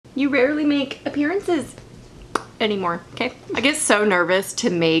you rarely make appearances anymore, okay? I get so nervous to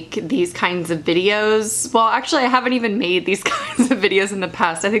make these kinds of videos. Well, actually, I haven't even made these kinds of videos in the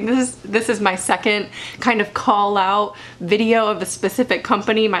past. I think this is my second kind of call out video of a specific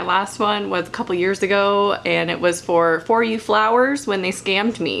company. My last one was a couple years ago, and it was for You Flowers when they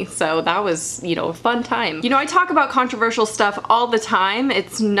scammed me. So that was, you know, a fun time. You know, I talk about controversial stuff all the time.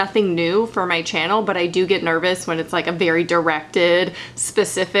 It's nothing new for my channel, but I do get nervous when it's like a very directed,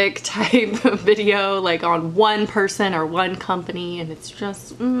 specific type of video, like on one person or one company, and it's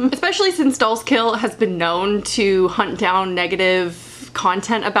just especially since Dolls Kill has been known to hunt down negative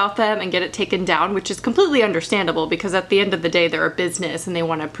content about them and get it taken down, which is completely understandable because at the end of the day they're a business and they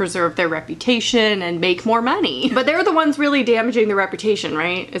want to preserve their reputation and make more money. But they're the ones really damaging their reputation,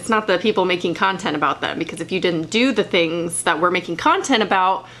 right? It's not the people making content about them, because if you didn't do the things that we're making content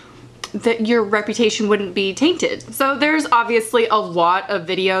about, that your reputation wouldn't be tainted. So there's obviously a lot of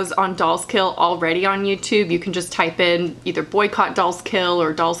videos on Dolls Kill already on YouTube. You can just type in either boycott Dolls Kill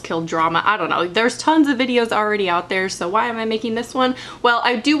or Dolls Kill drama. I don't know. There's tons of videos already out there, so why am I making this one? Well,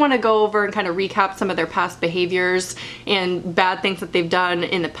 I do want to go over and kind of recap some of their past behaviors and bad things that they've done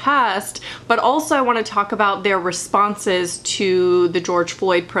in the past, but also I want to talk about their responses to the George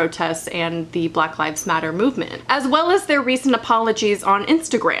Floyd protests and the Black Lives Matter movement, as well as their recent apologies on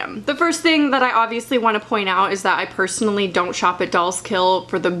Instagram. The first thing that I obviously want to point out is that I personally don't shop at Dolls Kill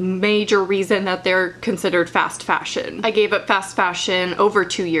for the major reason that they're considered fast fashion. I gave up fast fashion over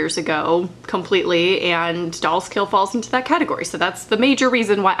 2 years ago completely, and Dolls Kill falls into that category. So that's the major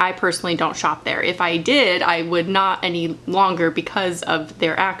reason why I personally don't shop there. If I did, I would not any longer because of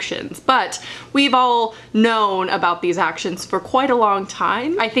their actions. But we've all known about these actions for quite a long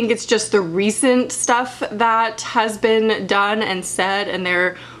time. I think it's just the recent stuff that has been done and said, and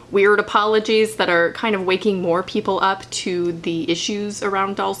their weird apologies that are kind of waking more people up to the issues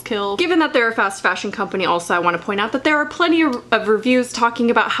around Dolls Kill. Given that they're a fast fashion company, also I want to point out that there are plenty of reviews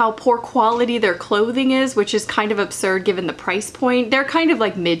talking about how poor quality their clothing is, which is kind of absurd given the price point. They're kind of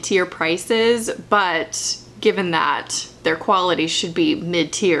like mid-tier prices, but given that their quality should be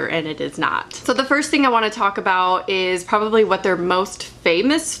mid-tier, and it is not. So the first thing I want to talk about is probably what they're most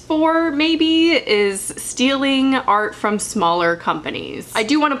famous for, maybe, is stealing art from smaller companies. I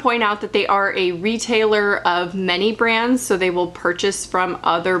do want to point out that they are a retailer of many brands, so they will purchase from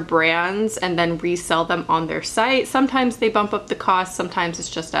other brands and then resell them on their site. Sometimes they bump up the cost, sometimes it's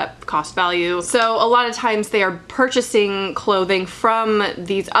just at cost value. So a lot of times they are purchasing clothing from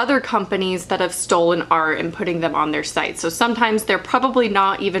these other companies that have stolen art and putting them on their site. So sometimes they're probably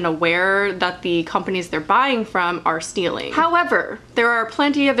not even aware that the companies they're buying from are stealing. However, there are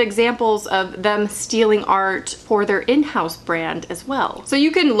plenty of examples of them stealing art for their in-house brand as well. So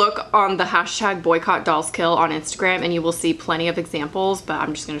you can look on the hashtag boycott Dolls Kill on Instagram and you will see plenty of examples, but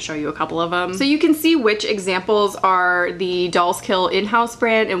I'm just going to show you a couple of them. So you can see which examples are the Dolls Kill in-house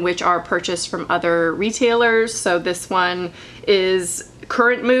brand and which are purchased from other retailers. So this one is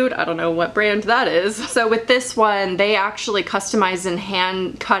Current Mood. I don't know what brand that is. So with this one, they actually customized and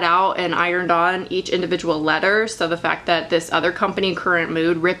hand cut out and ironed on each individual letter. So the fact that this other company, Current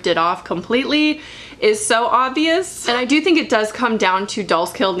Mood, ripped it off completely is so obvious. And I do think it does come down to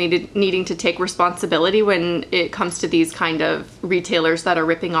Dolls Kill needing to take responsibility when it comes to these kind of retailers that are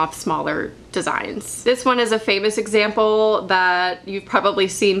ripping off smaller designs. This one is a famous example that you've probably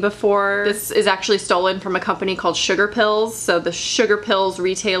seen before. This is actually stolen from a company called Sugar Pills. So the Sugar Pills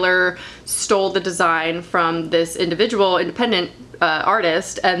retailer stole the design from this individual independent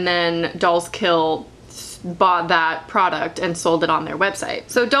artist, and then Dolls Kill bought that product and sold it on their website.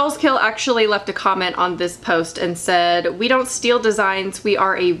 So Dolls Kill actually left a comment on this post and said, "We don't steal designs, we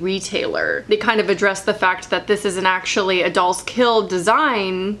are a retailer." They kind of addressed the fact that this isn't actually a Dolls Kill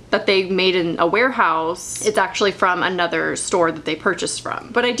design that they made in a warehouse. It's actually from another store that they purchased from.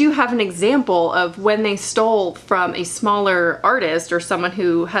 But I do have an example of when they stole from a smaller artist or someone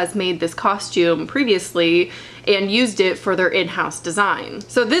who has made this costume previously and used it for their in-house design.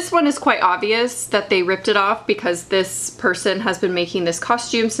 So this one is quite obvious that they ripped it off because this person has been making this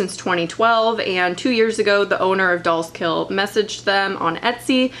costume since 2012, and 2 years ago the owner of Dolls Kill messaged them on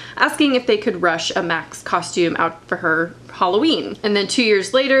Etsy asking if they could rush a Max costume out for her Halloween. And then 2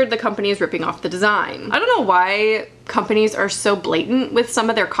 years later the company is ripping off the design. I don't know why companies are so blatant with some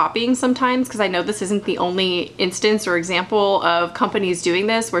of their copying sometimes, because I know this isn't the only instance or example of companies doing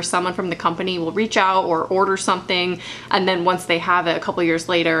this, where someone from the company will reach out or order something, and then once they have it a couple years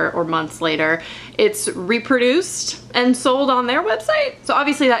later or months later, it's reproduced and sold on their website. So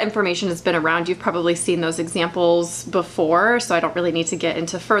obviously that information has been around. You've probably seen those examples before, so I don't really need to get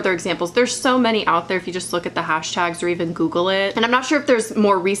into further examples. There's so many out there if you just look at the hashtags or even Google it. And I'm not sure if there's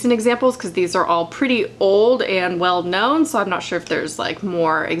more recent examples, because these are all pretty old and well known, so I'm not sure if there's like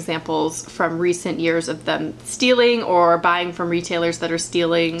more examples from recent years of them stealing or buying from retailers that are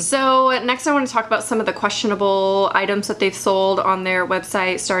stealing. So next I want to talk about some of the questionable items that they've sold on their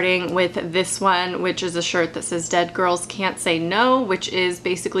website, starting with this one, which is a shirt that says "Dead Girls Can't Say No," which is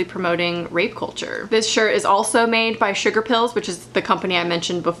basically promoting rape culture. This shirt is also made by Sugar Pills, which is the company I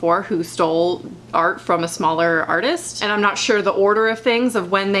mentioned before who stole art from a smaller artist. And I'm not sure the order of things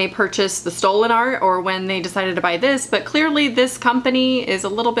of when they purchased the stolen art or when they decided to buy this, but clearly this company is a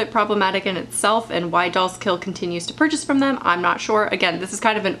little bit problematic in itself, and why Dolls Kill continues to purchase from them, I'm not sure. Again, this is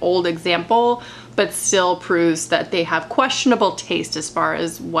kind of an old example, but still proves that they have questionable taste as far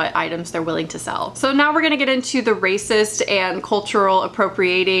as what items they're willing to sell. So now we're gonna get into the racist and cultural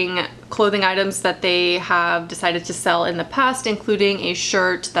appropriating clothing items that they have decided to sell in the past, including a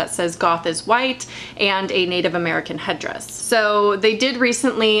shirt that says "Goth is White" and a Native American headdress. So they did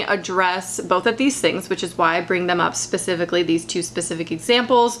recently address both of these things, which is why I bring them up specifically, these two specific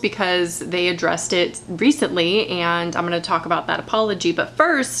examples, because they addressed it recently, and I'm gonna talk about that apology. But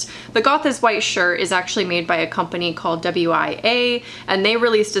first, the "Goth is White" shirt is actually made by a company called WIA, and they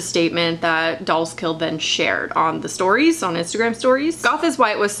released a statement that Dolls Kill then shared on the stories, on Instagram stories. "Goth is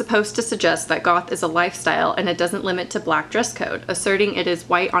White" was supposed to suggest that goth is a lifestyle and it doesn't limit to black dress code. Asserting it is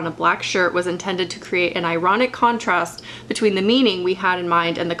white on a black shirt was intended to create an ironic contrast between the meaning we had in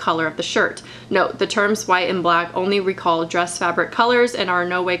mind and the color of the shirt. Note, the terms white and black only recall dress fabric colors and are in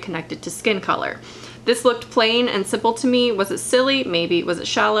no way connected to skin color. This looked plain and simple to me. Was it silly? Maybe. Was it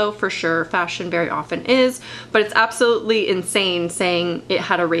shallow? For sure. Fashion very often is, but it's absolutely insane saying it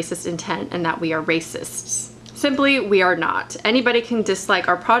had a racist intent and that we are racists. Simply, we are not. Anybody can dislike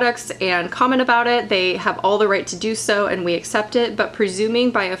our products and comment about it. They have all the right to do so, and we accept it, but presuming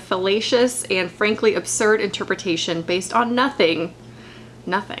by a fallacious and frankly absurd interpretation based on nothing,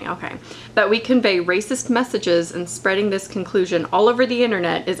 okay, that we convey racist messages and spreading this conclusion all over the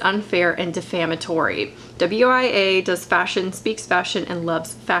internet is unfair and defamatory. WIA does fashion, speaks fashion, and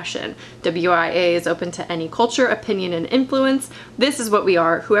loves fashion. WIA is open to any culture, opinion, and influence. This is what we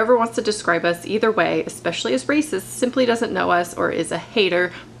are. Whoever wants to describe us either way, especially as racist, simply doesn't know us or is a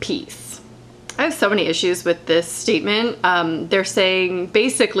hater. Peace. I have so many issues with this statement. They're saying,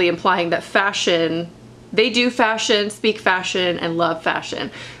 basically implying that fashion, they do fashion, speak fashion, and love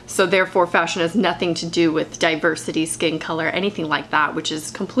fashion. So therefore fashion has nothing to do with diversity, skin color, anything like that, which is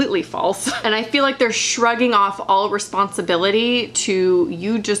completely false. And I feel like they're shrugging off all responsibility to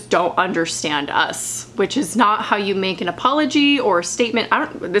 "you just don't understand us," which is not how you make an apology or a statement.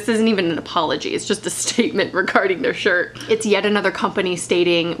 This isn't even an apology, it's just a statement regarding their shirt. It's yet another company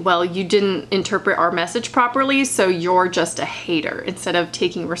stating, well, you didn't interpret our message properly, so you're just a hater, instead of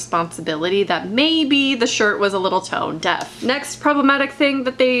taking responsibility that maybe the shirt was a little tone deaf. Next problematic thing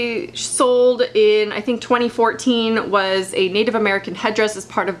that they sold in, I think, 2014 was a Native American headdress as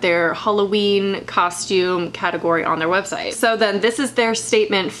part of their Halloween costume category on their website. So then this is their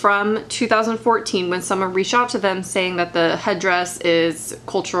statement from 2014 when someone reached out to them saying that the headdress is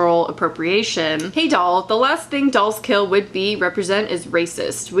cultural appropriation. "Hey doll, the last thing Dolls Kill would be represent is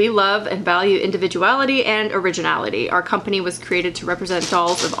racist. We love and value individuality and originality. Our company was created to represent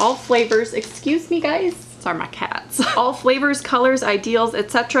dolls of all flavors." Excuse me, guys. Sorry, my cats. "All flavors, colors, ideals,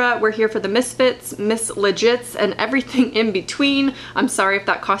 etc. We're here for the misfits, mislegits, and everything in between. I'm sorry if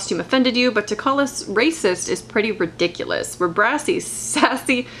that costume offended you, but to call us racist is pretty ridiculous. We're brassy,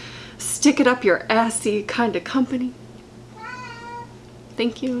 sassy, stick it up your assy kind of company.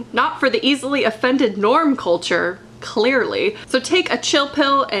 Thank you. Not for the easily offended norm culture. Clearly. So take a chill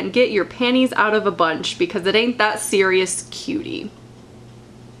pill and get your panties out of a bunch, because it ain't that serious, cutie."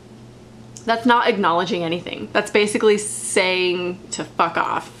 That's not acknowledging anything. That's basically saying to fuck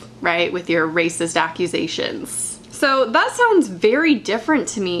off, right, with your racist accusations. So that sounds very different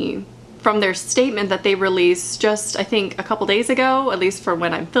to me from their statement that they released just, I think, a couple days ago, at least for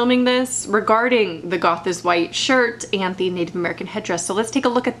when I'm filming this, regarding the "Goth is White" shirt and the Native American headdress. So let's take a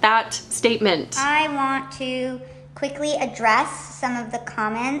look at that statement. I want to quickly address some of the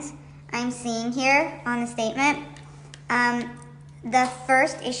comments I'm seeing here on the statement. The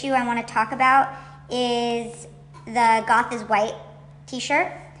first issue I want to talk about is the "Goth is White"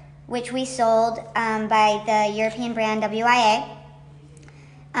 t-shirt. which we sold by the European brand WIA.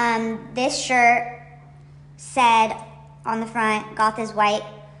 This shirt said on the front, "Goth is white."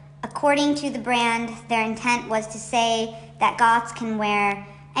 According to the brand, their intent was to say that goths can wear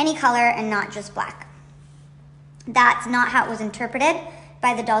any color and not just black. That's not how it was interpreted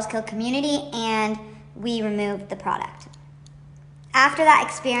by the Dolls Kill community, and we removed the product. After that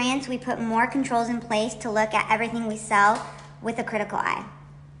experience, we put more controls in place to look at everything we sell with a critical eye.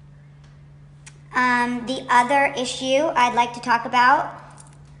 The other issue I'd like to talk about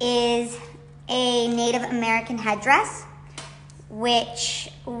is a Native American headdress,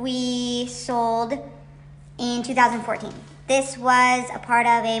 which we sold in 2014. This was a part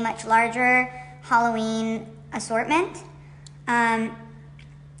of a much larger Halloween assortment.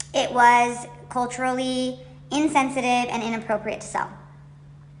 It was culturally insensitive and inappropriate to sell.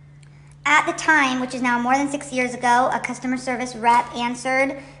 At the time, which is now more than 6 years ago, a customer service rep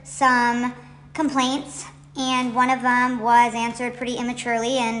answered some complaints, and one of them was answered pretty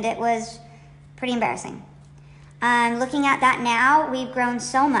immaturely, and it was pretty embarrassing. Looking at that now, we've grown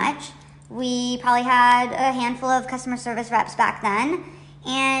so much. We probably had a handful of customer service reps back then,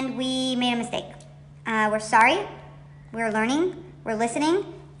 and we made a mistake. We're sorry, we're learning, we're listening,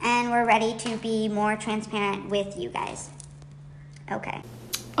 and we're ready to be more transparent with you guys. Okay.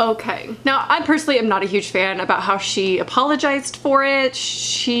 Now, I personally am not a huge fan about how she apologized for it.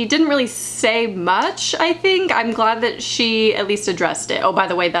 She didn't really say much, I think. I'm glad that she at least addressed it. Oh, by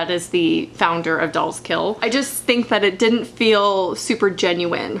the way, that is the founder of Dolls Kill. I just think that it didn't feel super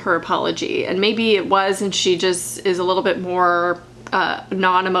genuine, her apology. And maybe it was, and she just is a little bit more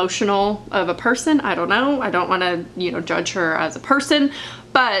non-emotional of a person. I don't know. I don't want to, judge her as a person.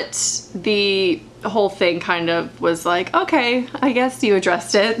 But the whole thing kind of was like, okay, I guess you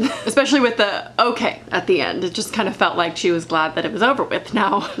addressed it. Especially with the okay at the end. It just kind of felt like she was glad that it was over with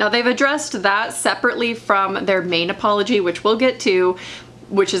now. Now they've addressed that separately from their main apology, which we'll get to,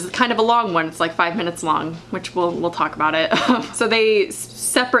 which is kind of a long one. It's like 5 minutes long, which we'll talk about it. So they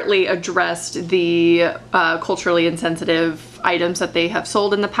separately addressed the culturally insensitive items that they have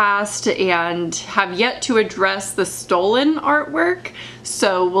sold in the past and have yet to address the stolen artwork.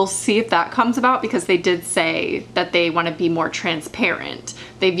 So we'll see if that comes about, because they did say that they want to be more transparent.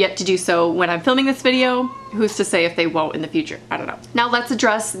 They've yet to do so when I'm filming this video. Who's to say if they won't in the future? I don't know. Now let's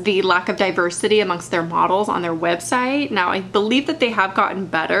address the lack of diversity amongst their models on their website. Now I believe that they have gotten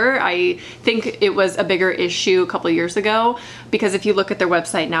better. I think it was a bigger issue a couple years ago, because if you look at their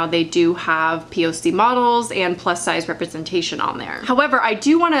website now, they do have POC models and plus size representation on there. However, I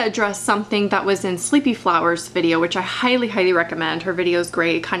do want to address something that was in Sleepy Flower's video, which I highly recommend. Her video is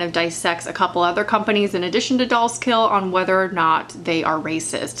great. It kind of dissects a couple other companies in addition to Dolls Kill on whether or not they are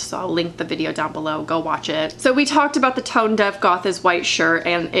racist. So I'll link the video down below. Go watch it. So we talked about the tone deaf goth is white shirt,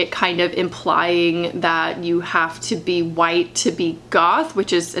 and it kind of implying that you have to be white to be goth,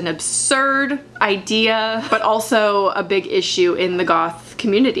 which is an absurd idea, but also a big issue in the goth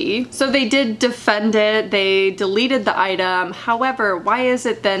community. So they did defend it. They deleted the item. However, why is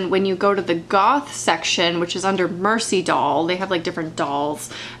it then when you go to the goth section, which is under Mercy Doll, they have like different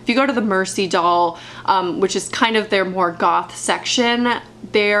dolls. If you go to the Mercy Doll, which is kind of their more goth section,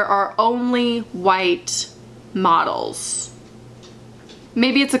 there are only white models.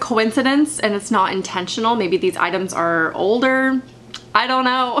 Maybe it's a coincidence and it's not intentional. Maybe these items are older. I don't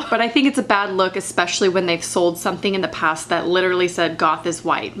know, but I think it's a bad look, especially when they've sold something in the past that literally said goth is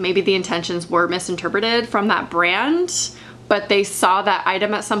white. Maybe the intentions were misinterpreted from that brand, but they saw that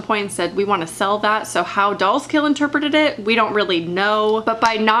item at some point and said, we want to sell that. So how Dolls Kill interpreted it, we don't really know. But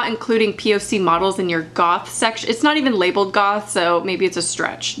by not including POC models in your goth section, it's not even labeled goth, so maybe it's a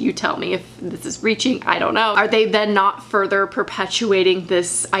stretch. You tell me if this is reaching, I don't know. Are they then not further perpetuating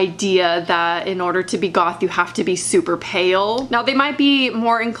this idea that in order to be goth, you have to be super pale? Now they might be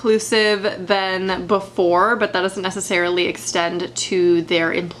more inclusive than before, but that doesn't necessarily extend to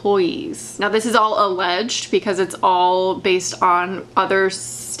their employees. Now this is all alleged because it's all based on other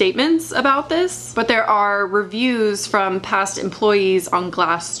statements about this, but there are reviews from past employees on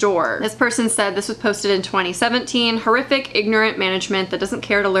Glassdoor. This person said this was posted in 2017. Horrific, ignorant management that doesn't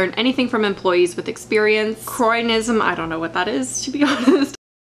care to learn anything from employees with experience. Croinism, I don't know what that is, to be honest.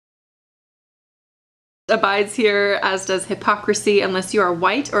 Abides here, as does hypocrisy. Unless you are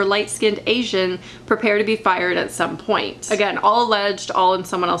white or light-skinned Asian, prepare to be fired at some point. Again, all alleged, all in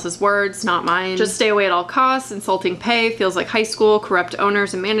someone else's words, not mine. Just stay away at all costs. Insulting pay, feels like high school. Corrupt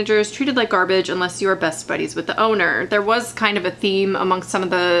owners and managers, treated like garbage unless you are best buddies with the owner. There was kind of a theme amongst some of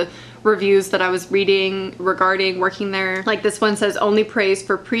the reviews that I was reading regarding working there. Like this one says, only praise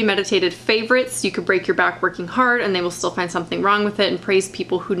for premeditated favorites. You could break your back working hard and they will still find something wrong with it, and praise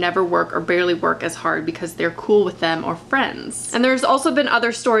people who never work or barely work as hard because they're cool with them or friends. And there's also been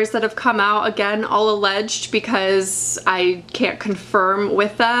other stories that have come out, again, all alleged because I can't confirm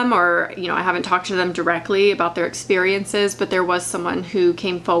with them, or, you know, I haven't talked to them directly about their experiences, but there was someone who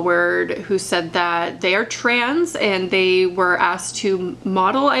came forward who said that they are trans and they were asked to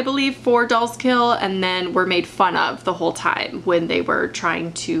model, I believe, for Dolls Kill, and then were made fun of the whole time when they were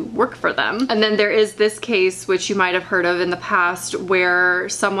trying to work for them. And then there is this case, which you might have heard of in the past, where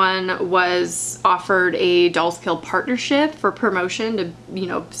someone was offered a Dolls Kill partnership for promotion to, you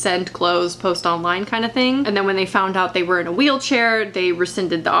know, send clothes, post online kind of thing. And then when they found out they were in a wheelchair, they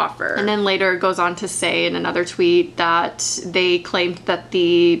rescinded the offer. And then later it goes on to say in another tweet that they claimed that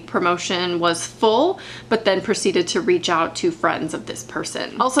the promotion was full, but then proceeded to reach out to friends of this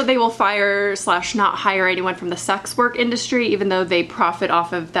person. Also, they will fire / not hire anyone from the sex work industry, even though they profit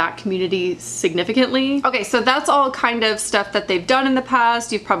off of that community significantly. Okay, so that's all kind of stuff that they've done in the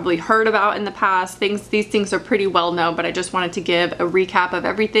past. You've probably heard about in the past. These things are pretty well known, but I just wanted to give a recap of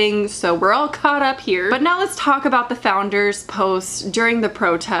everything so we're all caught up here. But now let's talk about the founders' posts during the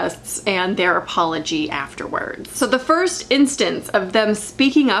protests and their apology afterwards. So the first instance of them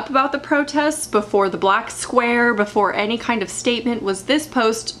speaking up about the protests before the Black Square, before any kind of statement, was this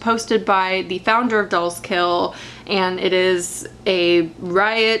post posted by the founder of Dolls Kill, and it is a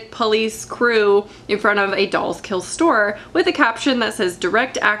riot police crew in front of a Dolls Kill store with a caption that says,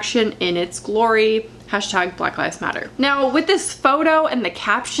 "Direct action in its glory. Hashtag Black Lives Matter." Now, with this photo and the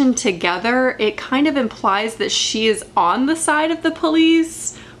caption together, it kind of implies that she is on the side of the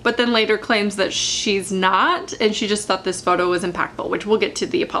police, but then later claims that she's not, and she just thought this photo was impactful, which we'll get to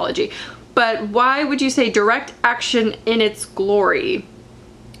the apology. But why would you say direct action in its glory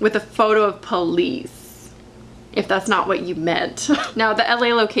with a photo of police, if that's not what you meant? Now, the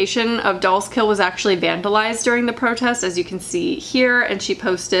LA location of Dolls Kill was actually vandalized during the protest, as you can see here, and she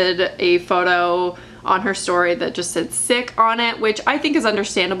posted a photo on her story that just said "sick" on it, which I think is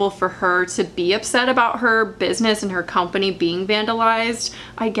understandable for her to be upset about her business and her company being vandalized.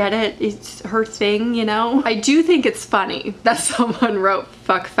 I get it, it's her thing, you know? I do think it's funny that someone wrote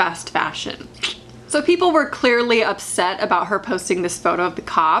 "fuck fast fashion." So people were clearly upset about her posting this photo of the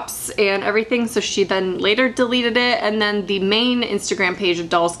cops and everything, so she then later deleted it, and then the main Instagram page of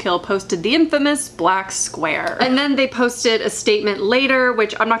Dolls Kill posted the infamous Black Square. And then they posted a statement later,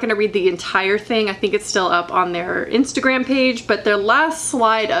 which I'm not gonna read the entire thing, I think it's still up on their Instagram page, but their last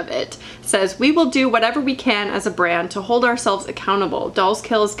slide of it says, "We will do whatever we can as a brand to hold ourselves accountable. Dolls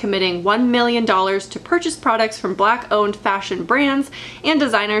Kill is committing $1 million to purchase products from Black-owned fashion brands and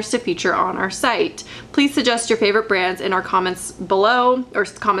designers to feature on our site. Please suggest your favorite brands in our comments below, or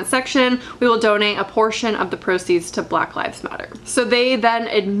comment section. We will donate a portion of the proceeds to Black Lives Matter." So they then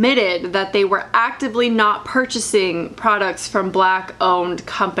admitted that they were actively not purchasing products from Black-owned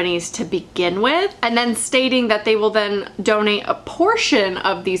companies to begin with, and then stating that they will then donate a portion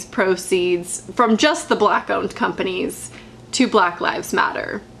of these proceeds from just the Black-owned companies to Black Lives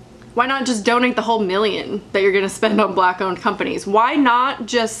Matter. Why not just donate the whole $1 million that you're gonna spend on Black-owned companies? Why not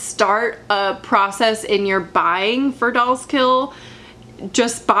just start a process in your buying for Dolls Kill?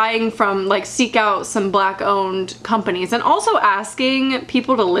 Just buying from, like, seek out some Black-owned companies, and also asking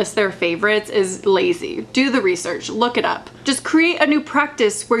people to list their favorites is lazy. Do the research, look it up. Just create a new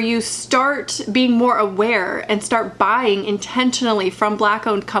practice where you start being more aware and start buying intentionally from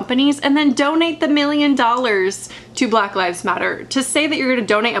Black-owned companies, and then donate the $1 million to Black Lives Matter. To say that you're gonna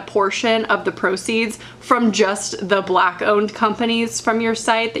donate a portion of the proceeds from just the Black-owned companies from your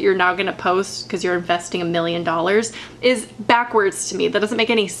site that you're now gonna post because you're investing $1 million is backwards to me. That doesn't make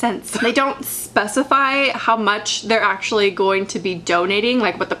any sense. They don't specify how much they're actually going to be donating,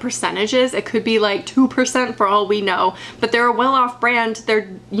 like what the percentage is. It could be like 2% for all we know, but they're a well-off brand. They're,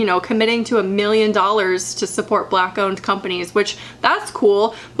 you know, committing to $1 million to support Black-owned companies, which that's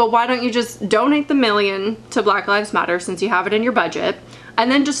cool, but why don't you just donate the $1 million to Black Lives Matter since you have it in your budget,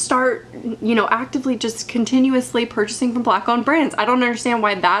 and then just start, you know, actively just continuously purchasing from Black-owned brands. I don't understand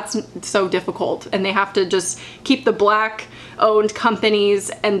why that's so difficult, and they have to just keep the Black-owned companies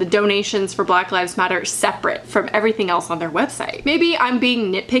and the donations for Black Lives Matter separate from everything else on their website. Maybe I'm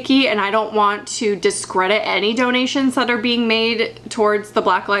being nitpicky and I don't want to discredit any donations that are being made towards the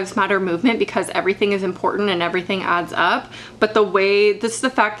Black Lives Matter movement, because everything is important and everything adds up, but this is the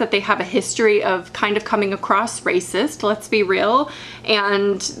fact that they have a history of kind of coming across racist, let's be real,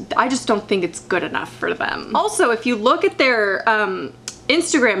 and I just don't think it's good enough for them. Also, if you look at their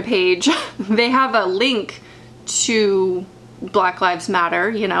Instagram page, they have a link to Black Lives Matter,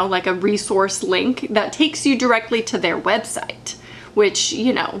 you know, like a resource link that takes you directly to their website, which,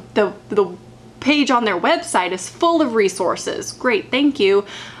 you know, the page on their website is full of resources. Great, thank you.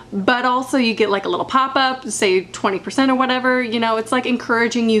 But also you get like a little pop-up, say 20% or whatever, you know, it's like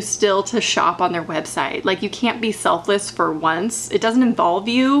encouraging you still to shop on their website. Like, you can't be selfless for once. It doesn't involve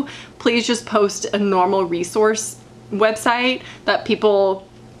you. Please just post a normal resource website that people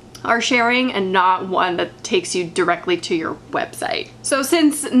are sharing and not one that takes you directly to your website. So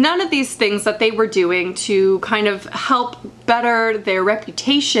since none of these things that they were doing to kind of help better their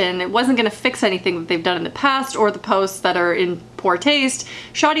reputation, it wasn't going to fix anything that they've done in the past or the posts that are in poor taste,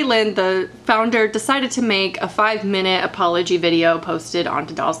 Shawty Lynn, the founder, decided to make a 5-minute apology video posted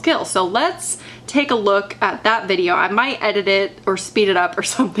onto Dolls Kill. So let's take a look at that video. I might edit it or speed it up or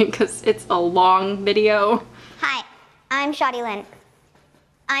something because it's a long video. Hi, I'm Shawty Lynn.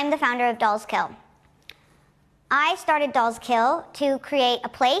 I'm the founder of Dolls Kill. I started Dolls Kill to create a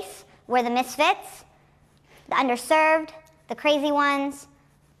place where the misfits, the underserved, the crazy ones,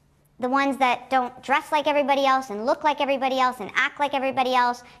 the ones that don't dress like everybody else and look like everybody else and act like everybody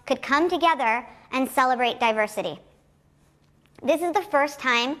else, could come together and celebrate diversity. This is the first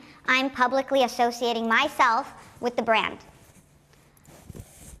time I'm publicly associating myself with the brand.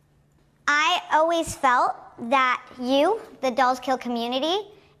 I always felt that you, the Dolls Kill community,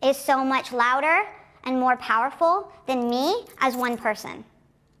 is so much louder and more powerful than me as one person.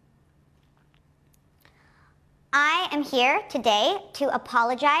 I am here today to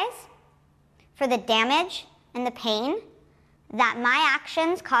apologize for the damage and the pain that my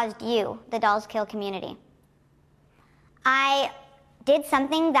actions caused you, the Dolls Kill community. I did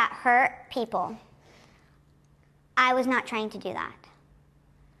something that hurt people. I was not trying to do that.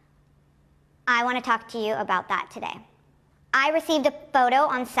 I want to talk to you about that today. I received a photo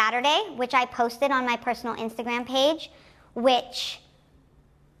on Saturday, which I posted on my personal Instagram page, which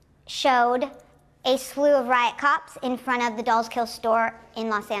showed a slew of riot cops in front of the Dolls Kill store in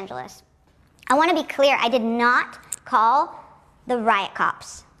Los Angeles. I want to be clear, I did not call the riot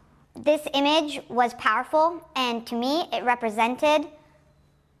cops. This image was powerful, and to me, it represented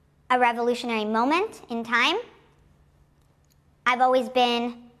a revolutionary moment in time. I've always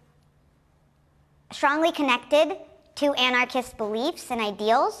been strongly connected to anarchist beliefs and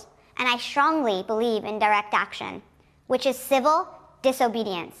ideals, and I strongly believe in direct action, which is civil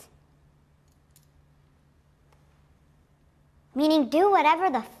disobedience. Meaning, do whatever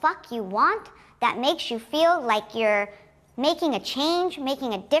the fuck you want that makes you feel like you're making a change,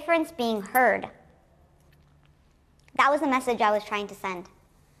 making a difference, being heard. That was the message I was trying to send.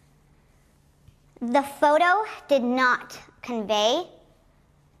 The photo did not convey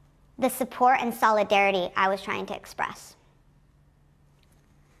the support and solidarity I was trying to express.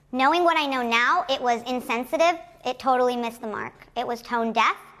 Knowing what I know now, it was insensitive. It totally missed the mark. It was tone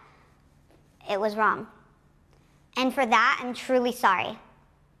deaf. It was wrong. And for that, I'm truly sorry.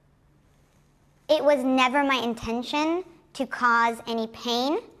 It was never my intention to cause any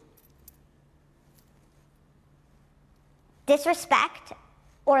pain, disrespect,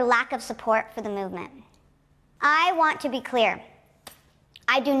 or lack of support for the movement. I want to be clear.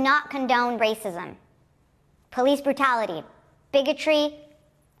 I do not condone racism, police brutality, bigotry.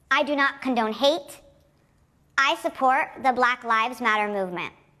 I do not condone hate. I support the Black Lives Matter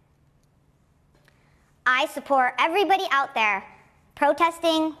movement. I support everybody out there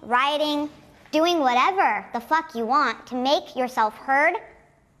protesting, rioting, doing whatever the fuck you want to make yourself heard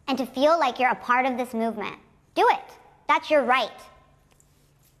and to feel like you're a part of this movement. Do it. That's your right.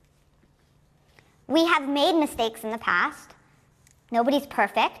 We have made mistakes in the past. Nobody's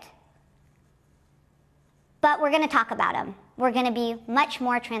perfect. But we're going to talk about them. We're going to be much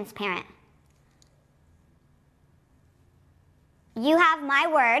more transparent. You have my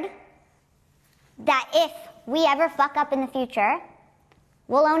word that if we ever fuck up in the future,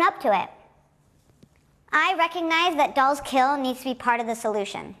 we'll own up to it. I recognize that Dolls Kill needs to be part of the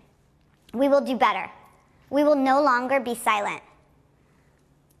solution. We will do better. We will no longer be silent.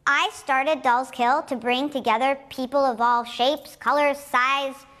 I started Dolls Kill to bring together people of all shapes, colors,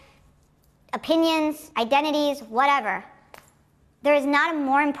 size, opinions, identities, whatever. There is not a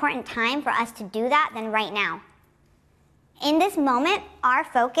more important time for us to do that than right now. In this moment, our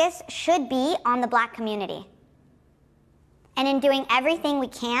focus should be on the Black community. And in doing everything we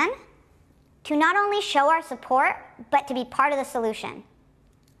can to not only show our support, but to be part of the solution.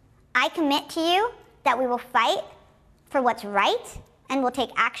 I commit to you that we will fight for what's right and will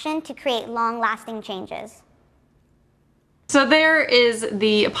take action to create long-lasting changes. So there is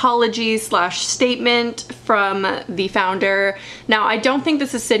the apology slash statement from the founder. Now, I don't think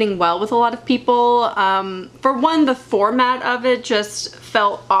this is sitting well with a lot of people. For one, the format of it just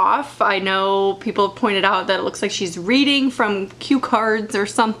felt off. I know people have pointed out that it looks like she's reading from cue cards or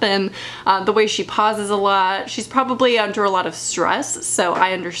something. The way she pauses a lot. She's probably under a lot of stress, so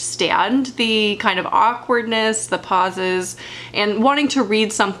I understand the kind of awkwardness, the pauses, and wanting to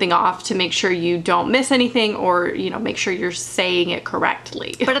read something off to make sure you don't miss anything or, you know, make sure you're saying it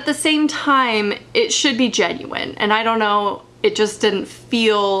correctly. But at the same time, it should be genuine, and I don't know, it just didn't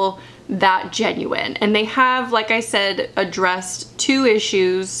feel that genuine. And they have, like I said, addressed 2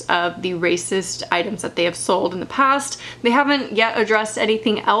 issues of the racist items that they have sold in the past. They haven't yet addressed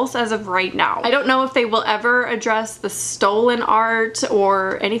anything else as of right now. I don't know if they will ever address the stolen art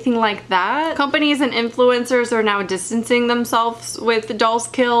or anything like that. Companies and influencers are now distancing themselves with Dolls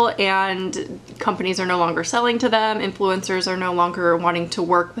Kill, and companies are no longer selling to them. Influencers are no longer wanting to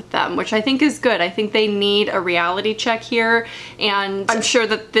work with them, which I think is good. I think they need a reality check here, and I'm sure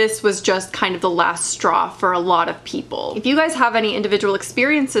that this was just kind of the last straw for a lot of people. If you guys have any individual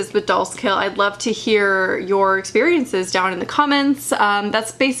experiences with Dolls Kill, I'd love to hear your experiences down in the comments.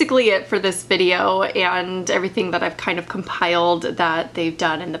 That's basically it for this video and everything that I've kind of compiled that they've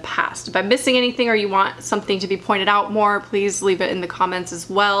done in the past. If I'm missing anything or you want something to be pointed out more, please leave it in the comments as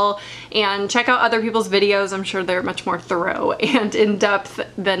well. And check out other people's videos. I'm sure they're much more thorough and in-depth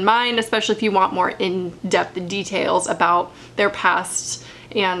than mine, especially if you want more in-depth details about their past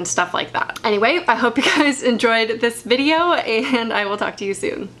and stuff like that. Anyway, I hope you guys enjoyed this video, and I will talk to you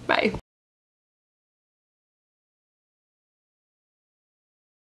soon. Bye.